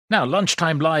Now,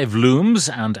 Lunchtime Live looms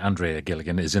and Andrea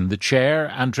Gilligan is in the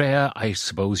chair. Andrea, I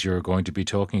suppose you're going to be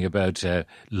talking about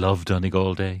Love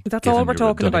Donegal Day. That's all we're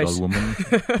talking about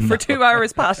for 2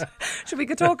 hours, Pat. We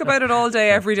could talk about it all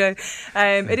day, every day.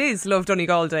 It is Love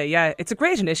Donegal Day, yeah. It's a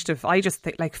great initiative. I just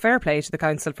think, fair play to the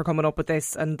council for coming up with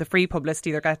this and the free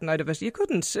publicity they're getting out of it. You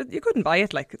couldn't buy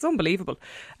it, it's unbelievable.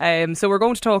 So we're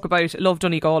going to talk about Love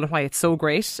Donegal and why it's so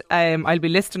great. I'll be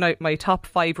listing out my top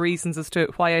 5 reasons as to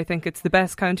why I think it's the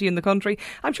best county in the country.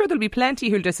 I'm sure there'll be plenty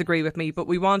who'll disagree with me, but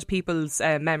we want people's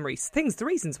memories, the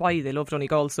reasons why they love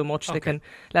Donegal so much. Okay. They can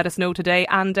let us know today.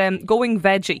 And going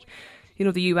veggie. You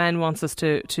know, the UN wants us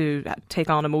to take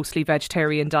on a mostly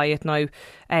vegetarian diet now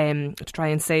to try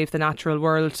and save the natural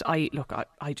world. I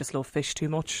just love fish too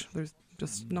much. There's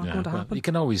just not going to happen. You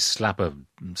can always slap a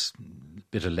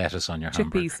bit of lettuce on your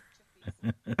chickpeas. Hamburger.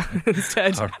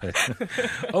 Instead. All right.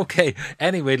 Okay,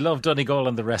 anyway, Love Donegal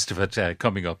and the rest of it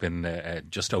coming up in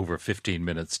just over 15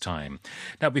 minutes time.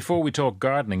 Now, before we talk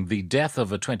gardening, the death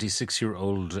of a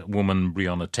 26-year-old woman,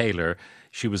 Breonna Taylor.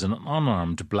 She was an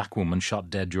unarmed black woman shot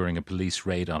dead during a police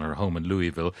raid on her home in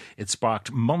Louisville. It sparked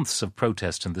months of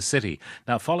protest in the city.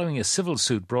 Now, following a civil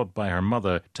suit brought by her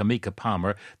mother, Tamika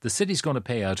Palmer, the city's going to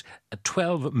pay out a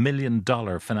 $12 million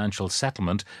financial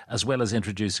settlement, as well as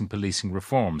introducing policing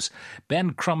reforms.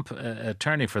 Ben Crump,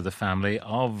 attorney for the family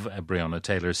of Breonna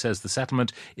Taylor, says the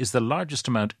settlement is the largest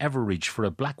amount ever reached for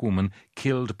a black woman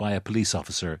killed by a police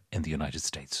officer in the United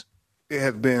States. It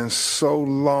has been so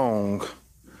long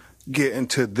getting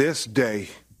to this day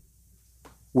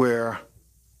where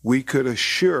we could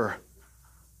assure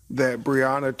that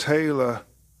Breonna Taylor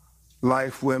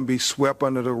life wouldn't be swept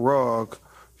under the rug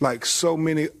like so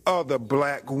many other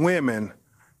black women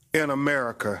in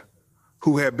America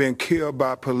who have been killed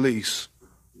by police,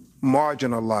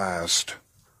 marginalized.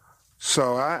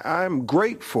 So I'm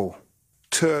grateful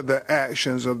to the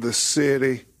actions of the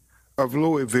city of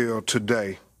Louisville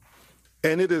today.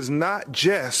 And it is not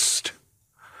just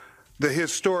the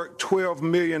historic $12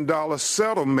 million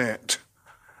settlement,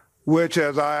 which,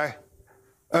 as I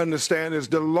understand, is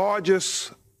the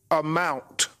largest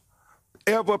amount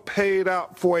ever paid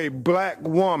out for a black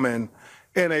woman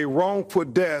in a wrongful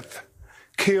death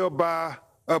killed by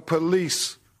a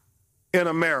police in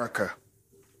America.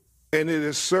 And it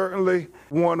is certainly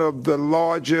one of the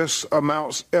largest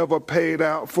amounts ever paid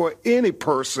out for any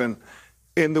person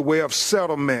in the way of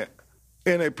settlement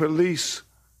in a police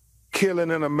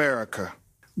killing in America.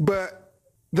 But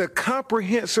the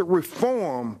comprehensive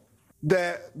reform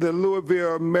that the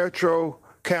Louisville Metro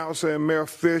Council and Mayor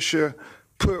Fisher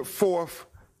put forth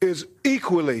is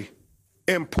equally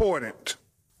important.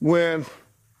 When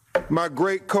my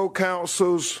great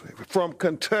co-counsels from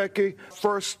Kentucky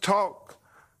first talked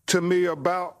to me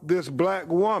about this black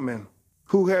woman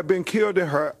who had been killed in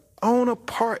her own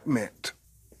apartment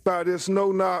by this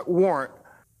no-knock warrant,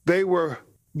 they were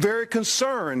very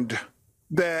concerned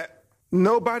that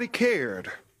nobody cared.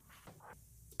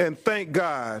 And thank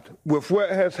God, with what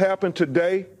has happened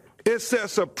today, it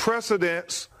sets a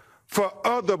precedence for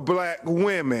other black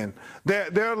women,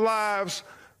 that their lives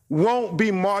won't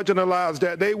be marginalized,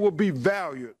 that they will be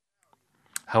valued.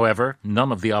 However,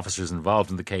 none of the officers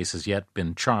involved in the case has yet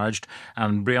been charged,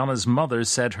 and Breonna's mother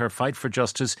said her fight for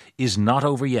justice is not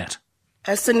over yet.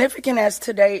 As significant as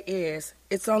today is,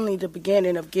 it's only the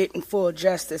beginning of getting full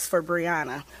justice for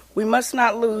Breonna. We must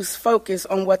not lose focus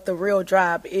on what the real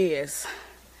job is.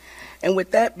 And with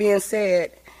that being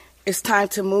said, it's time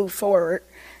to move forward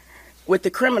with the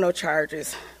criminal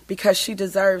charges, because she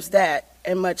deserves that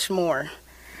and much more.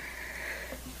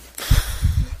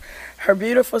 Her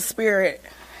beautiful spirit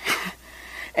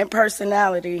and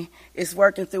personality is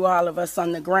working through all of us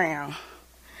on the ground.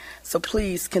 So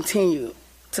please continue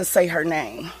to say her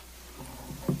name,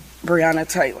 Breonna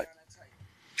Taylor.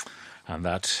 And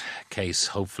that case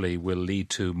hopefully will lead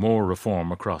to more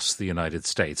reform across the United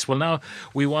States. Well, now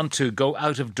we want to go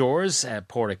out of doors.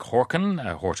 Pádraig Horkan,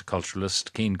 a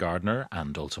horticulturalist, keen gardener,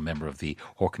 and also member of the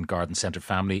Horkan Garden Centre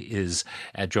family, is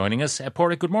joining us.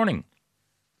 Pádraig, good morning.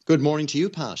 Good morning to you,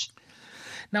 Pat.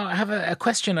 Now, I have a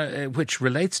question which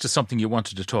relates to something you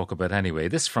wanted to talk about anyway.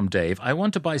 This from Dave. I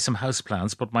want to buy some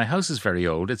houseplants, but my house is very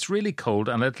old. It's really cold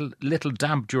and a little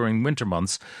damp during winter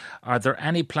months. Are there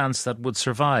any plants that would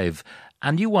survive?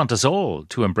 And you want us all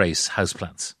to embrace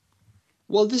houseplants.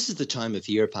 Well, this is the time of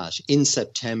year, Pat, in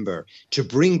September, to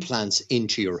bring plants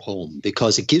into your home,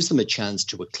 because it gives them a chance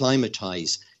to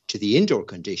acclimatise to the indoor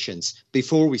conditions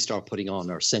before we start putting on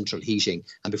our central heating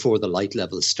and before the light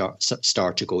levels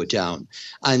start to go down.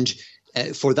 And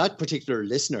For that particular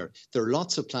listener, there are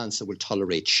lots of plants that will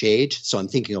tolerate shade. So I'm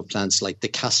thinking of plants like the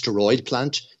castor oil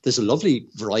plant. There's a lovely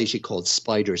variety called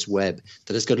spider's web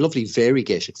that has got lovely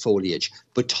variegated foliage,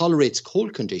 but tolerates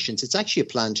cold conditions. It's actually a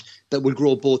plant that will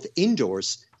grow both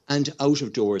indoors and out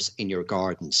of doors in your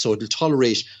garden. So it'll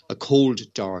tolerate a cold,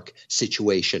 dark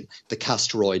situation, the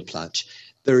castor oil plant.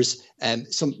 There's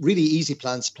some really easy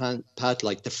plants, Pat,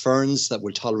 like the ferns that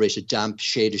will tolerate a damp,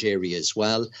 shaded area as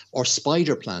well, or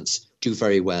spider plants do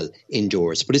very well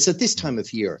indoors. But it's at this time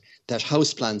of year that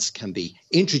houseplants can be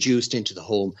introduced into the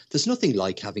home. There's nothing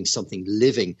like having something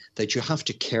living that you have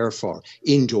to care for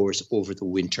indoors over the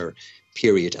winter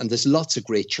period. And there's lots of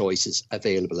great choices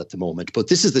available at the moment. But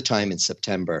this is the time in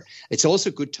September. It's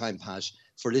also a good time, Pat,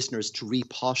 for listeners to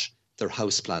repot their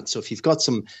houseplants. So if you've got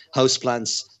some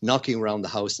houseplants knocking around the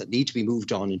house that need to be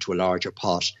moved on into a larger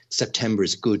pot, September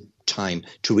is a good time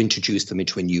to introduce them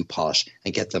into a new pot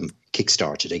and get them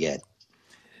kick-started again.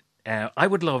 I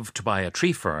would love to buy a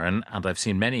tree fern, and I've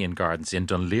seen many in gardens in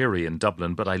Dunleary in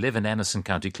Dublin, but I live in Ennis in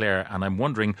County Clare, and I'm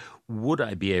wondering, would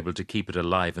I be able to keep it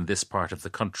alive in this part of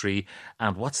the country,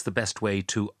 and what's the best way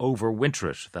to overwinter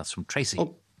it? That's from Tracy.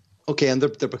 Okay, and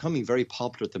they're becoming very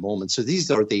popular at the moment. So these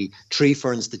are the tree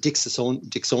ferns, the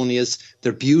Dixonias.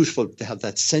 They're beautiful. They have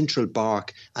that central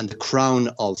bark and the crown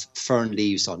of fern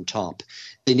leaves on top.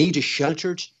 They need a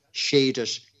sheltered, shaded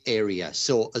area.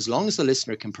 So as long as the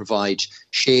listener can provide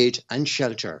shade and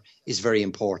shelter is very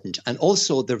important. And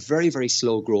also they're very, very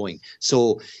slow growing.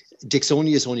 So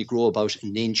Dixonias only grow about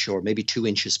an inch or maybe 2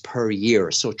 inches per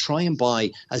year. So try and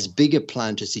buy as big a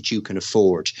plant as that you can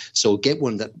afford. So get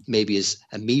one that maybe is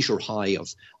a metre high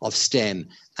of stem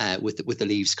with the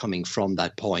leaves coming from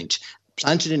that point.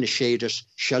 Plant it in a shaded,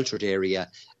 sheltered area.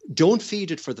 Don't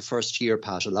feed it for the first year,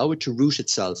 Pat. Allow it to root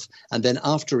itself. And then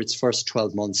after its first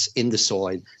 12 months in the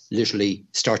soil, literally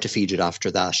start to feed it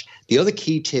after that. The other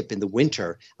key tip in the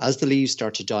winter, as the leaves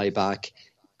start to die back,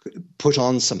 put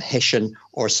on some hessian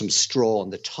or some straw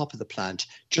on the top of the plant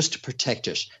just to protect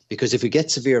it. Because if we get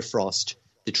severe frost,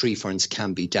 the tree ferns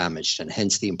can be damaged, and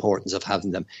hence the importance of having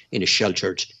them in a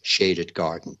sheltered, shaded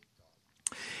garden.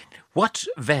 What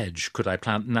veg could I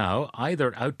plant now,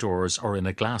 either outdoors or in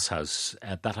a glasshouse,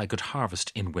 that I could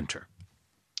harvest in winter?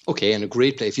 Okay, and a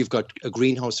great place. If you've got a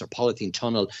greenhouse or polythene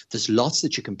tunnel, there's lots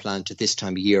that you can plant at this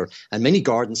time of year. And many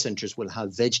garden centres will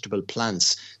have vegetable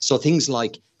plants. So things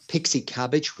like pixie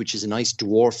cabbage, which is a nice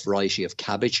dwarf variety of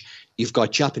cabbage. You've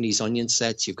got Japanese onion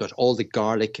sets. You've got all the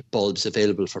garlic bulbs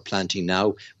available for planting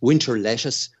now. Winter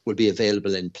lettuce will be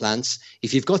available in plants.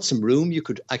 If you've got some room, you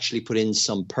could actually put in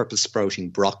some purple sprouting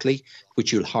broccoli,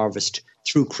 which you'll harvest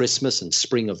through Christmas and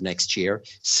spring of next year.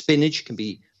 Spinach can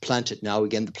be planted now.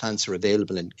 Again, the plants are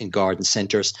available in garden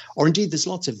centres. Or indeed, there's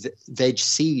lots of veg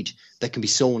seed that can be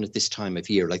sown at this time of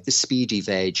year, like the speedy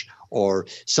veg or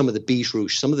some of the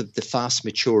beetroot. Some of the fast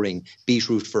maturing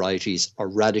beetroot varieties or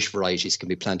radish varieties can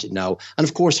be planted now. And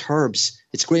of course, herbs.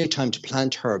 It's a great time to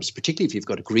plant herbs, particularly if you've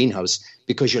got a greenhouse,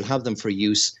 because you'll have them for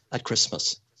use at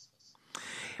Christmas.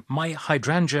 My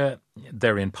hydrangea,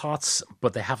 they're in pots,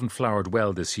 but they haven't flowered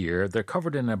well this year. They're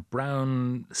covered in a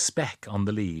brown speck on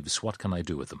the leaves. What can I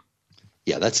do with them?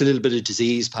 Yeah, that's a little bit of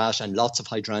disease, Pat, and lots of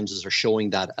hydrangeas are showing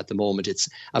that at the moment. It's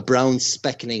a brown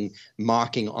speckling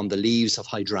marking on the leaves of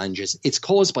hydrangeas. It's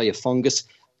caused by a fungus,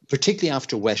 particularly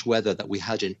after wet weather that we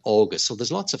had in August. So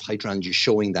there's lots of hydrangeas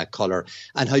showing that colour.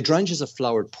 And hydrangeas have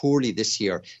flowered poorly this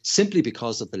year simply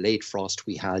because of the late frost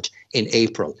we had in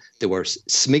April. They were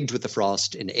smigged with the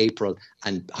frost in April,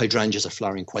 and hydrangeas are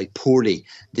flowering quite poorly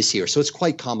this year. So it's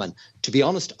quite common. To be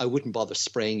honest, I wouldn't bother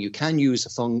spraying. You can use a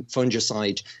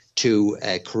fungicide to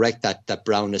correct that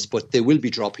brownness, but they will be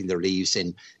dropping their leaves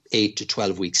in 8 to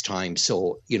 12 weeks' time.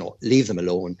 So, leave them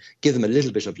alone, give them a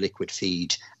little bit of liquid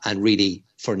feed, and really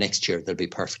for next year, they'll be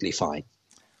perfectly fine.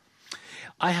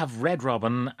 I have red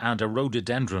robin and a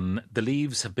rhododendron. The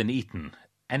leaves have been eaten.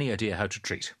 Any idea how to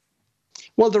treat?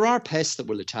 Well, there are pests that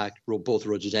will attack both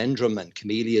rhododendron and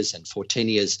camellias and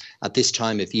photinias at this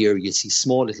time of year. You see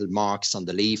small little marks on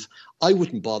the leaf. I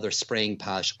wouldn't bother spraying,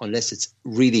 Pat, unless it's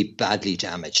really badly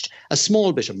damaged. A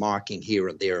small bit of marking here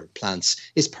and there in plants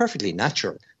is perfectly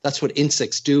natural. That's what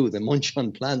insects do. They munch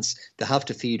on plants. They have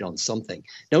to feed on something.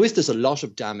 Now, if there's a lot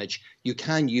of damage, you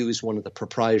can use one of the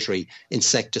proprietary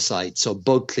insecticides. So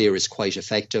Bug Clear is quite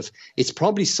effective. It's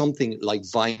probably something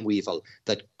like vine weevil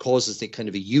that causes the kind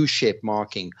of a U-shaped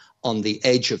marking on the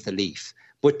edge of the leaf.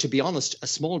 But to be honest, a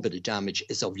small bit of damage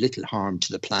is of little harm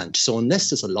to the plant. So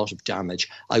unless there's a lot of damage,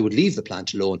 I would leave the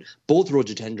plant alone. Both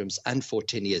rhododendrons and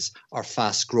photinias are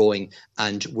fast growing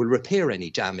and will repair any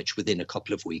damage within a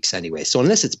couple of weeks anyway. So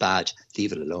unless it's bad,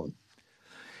 leave it alone.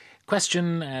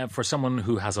 Question for someone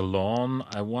who has a lawn.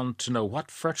 I want to know, what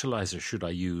fertiliser should I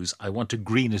use? I want to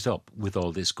green it up with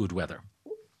all this good weather.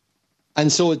 And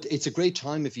so it's a great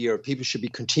time of year. People should be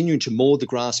continuing to mow the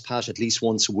grass patch at least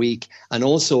once a week, and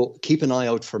also keep an eye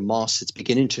out for moss. It's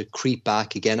beginning to creep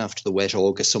back again after the wet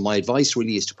August. So my advice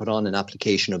really is to put on an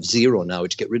application of Zero now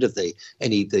to get rid of the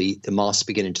moss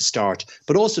beginning to start,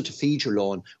 but also to feed your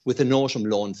lawn with an autumn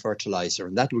lawn fertiliser,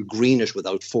 and that will green it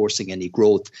without forcing any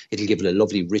growth. It'll give it a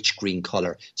lovely rich green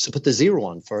colour. So put the Zero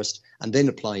on first and then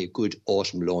apply a good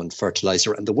autumn lawn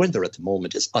fertiliser, and the weather at the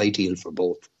moment is ideal for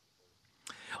both.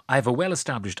 I have a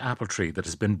well-established apple tree that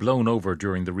has been blown over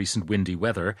during the recent windy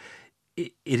weather.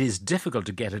 It is difficult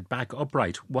to get it back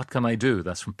upright. What can I do?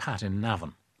 That's from Pat in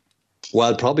Navan.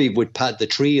 Well, probably with Pat, the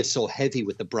tree is so heavy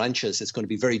with the branches, it's going to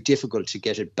be very difficult to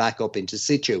get it back up into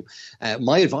situ.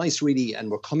 My advice really, and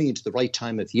we're coming into the right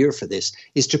time of year for this,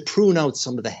 is to prune out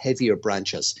some of the heavier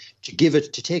branches, to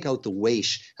take out the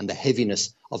weight and the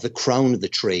heaviness of the crown of the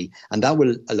tree. And that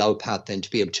will allow Pat then to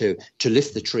be able to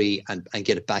lift the tree and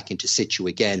get it back into situ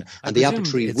again. And the apple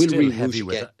tree will reroot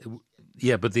again.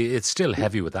 Yeah, but it's still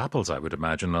heavy with apples, I would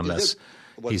imagine, unless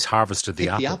he's harvested the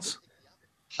apples.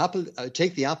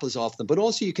 Take the apples off them, but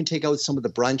also you can take out some of the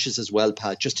branches as well,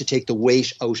 Pat, just to take the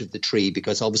weight out of the tree,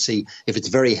 because obviously if it's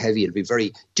very heavy, it'll be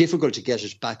very difficult to get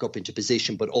it back up into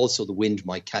position, but also the wind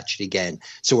might catch it again.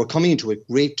 So we're coming into a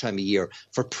great time of year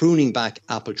for pruning back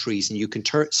apple trees, and you can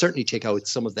certainly take out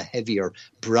some of the heavier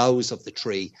browse of the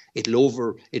tree.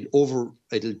 It'll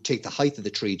take the height of the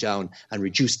tree down and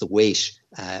reduce the weight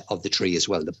of the tree as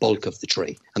well, the bulk of the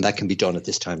tree, and that can be done at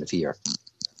this time of year.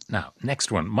 Now,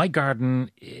 next one. My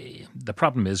garden, the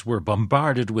problem is we're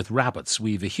bombarded with rabbits.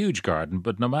 We've a huge garden,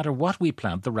 but no matter what we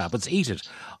plant, the rabbits eat it.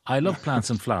 I love plants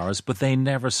and flowers, but they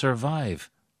never survive.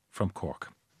 From Cork.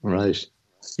 Right.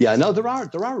 Yeah, no, there are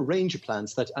a range of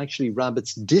plants that actually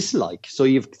rabbits dislike. So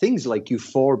you have things like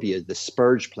euphorbia, the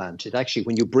spurge plant. It actually,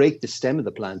 when you break the stem of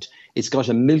the plant, it's got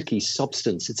a milky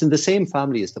substance. It's in the same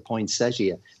family as the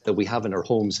poinsettia that we have in our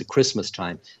homes at Christmas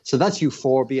time. So that's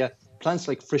euphorbia. Plants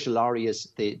like fritillaries,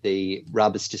 the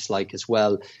rabbits dislike as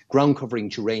well.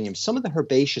 Ground-covering geraniums. Some of the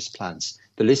herbaceous plants,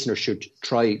 the listener should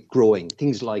try growing.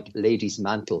 Things like lady's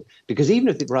mantle. Because even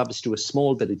if the rabbits do a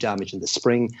small bit of damage in the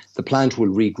spring, the plant will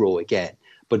regrow again.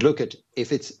 But look at, if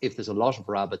there's a lot of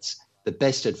rabbits, the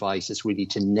best advice is really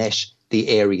to net the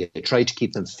area. Try to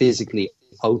keep them physically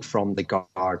out from the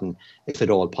garden, if at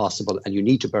all possible. And you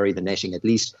need to bury the netting at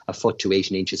least a foot to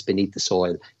 18 inches beneath the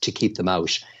soil to keep them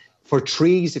out. For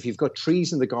trees, if you've got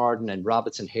trees in the garden and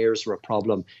rabbits and hares are a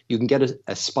problem, you can get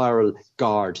a spiral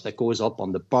guard that goes up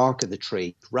on the bark of the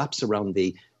tree, wraps around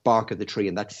the bark of the tree,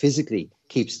 and that physically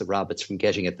keeps the rabbits from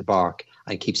getting at the bark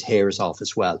and keeps hares off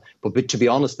as well. But to be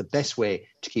honest, the best way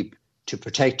to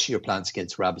protect your plants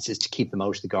against rabbits is to keep them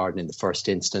out of the garden in the first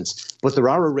instance. But there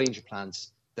are a range of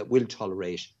plants that will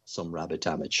tolerate some rabbit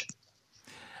damage.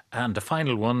 And a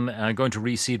final one, I'm going to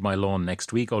reseed my lawn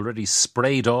next week. Already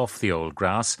sprayed off the old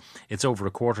grass. It's over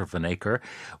 1/4 of an acre.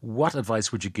 What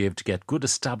advice would you give to get good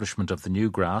establishment of the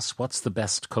new grass? What's the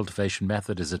best cultivation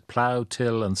method? Is it plough,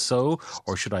 till and sow?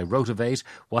 Or should I rotivate?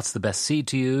 What's the best seed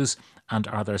to use? And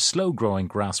are there slow-growing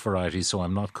grass varieties so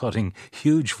I'm not cutting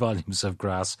huge volumes of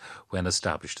grass when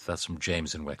established? That's from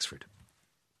James in Wexford.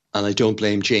 And I don't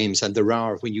blame James. And there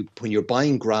are, when you're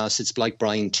buying grass, it's like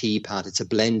buying tea, Pat. It's a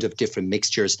blend of different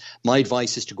mixtures. My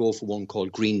advice is to go for one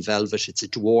called Green Velvet. It's a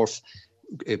dwarf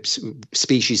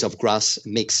species of grass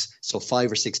mix. So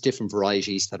 5 or 6 different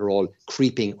varieties that are all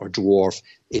creeping or dwarf.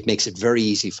 It makes it very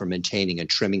easy for maintaining and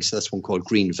trimming. So that's one called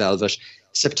Green Velvet.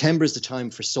 September is the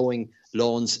time for sowing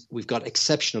lawns. We've got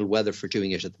exceptional weather for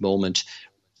doing it at the moment.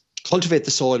 Cultivate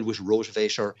the soil with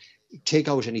rotavator. Take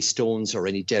out any stones or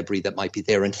any debris that might be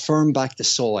there and firm back the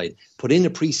soil. Put in a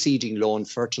preceding lawn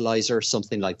fertiliser,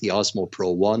 something like the Osmo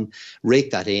Pro 1.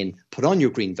 Rake that in, put on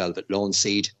your Green Velvet lawn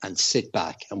seed and sit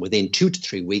back. And within 2 to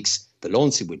 3 weeks, the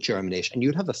lawn seed would germinate and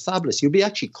you'd have you'll be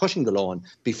actually cutting the lawn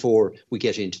before we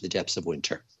get into the depths of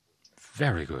winter.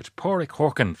 Very good. Pádraig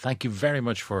Horkan, thank you very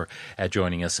much for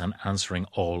joining us and answering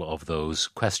all of those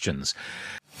questions.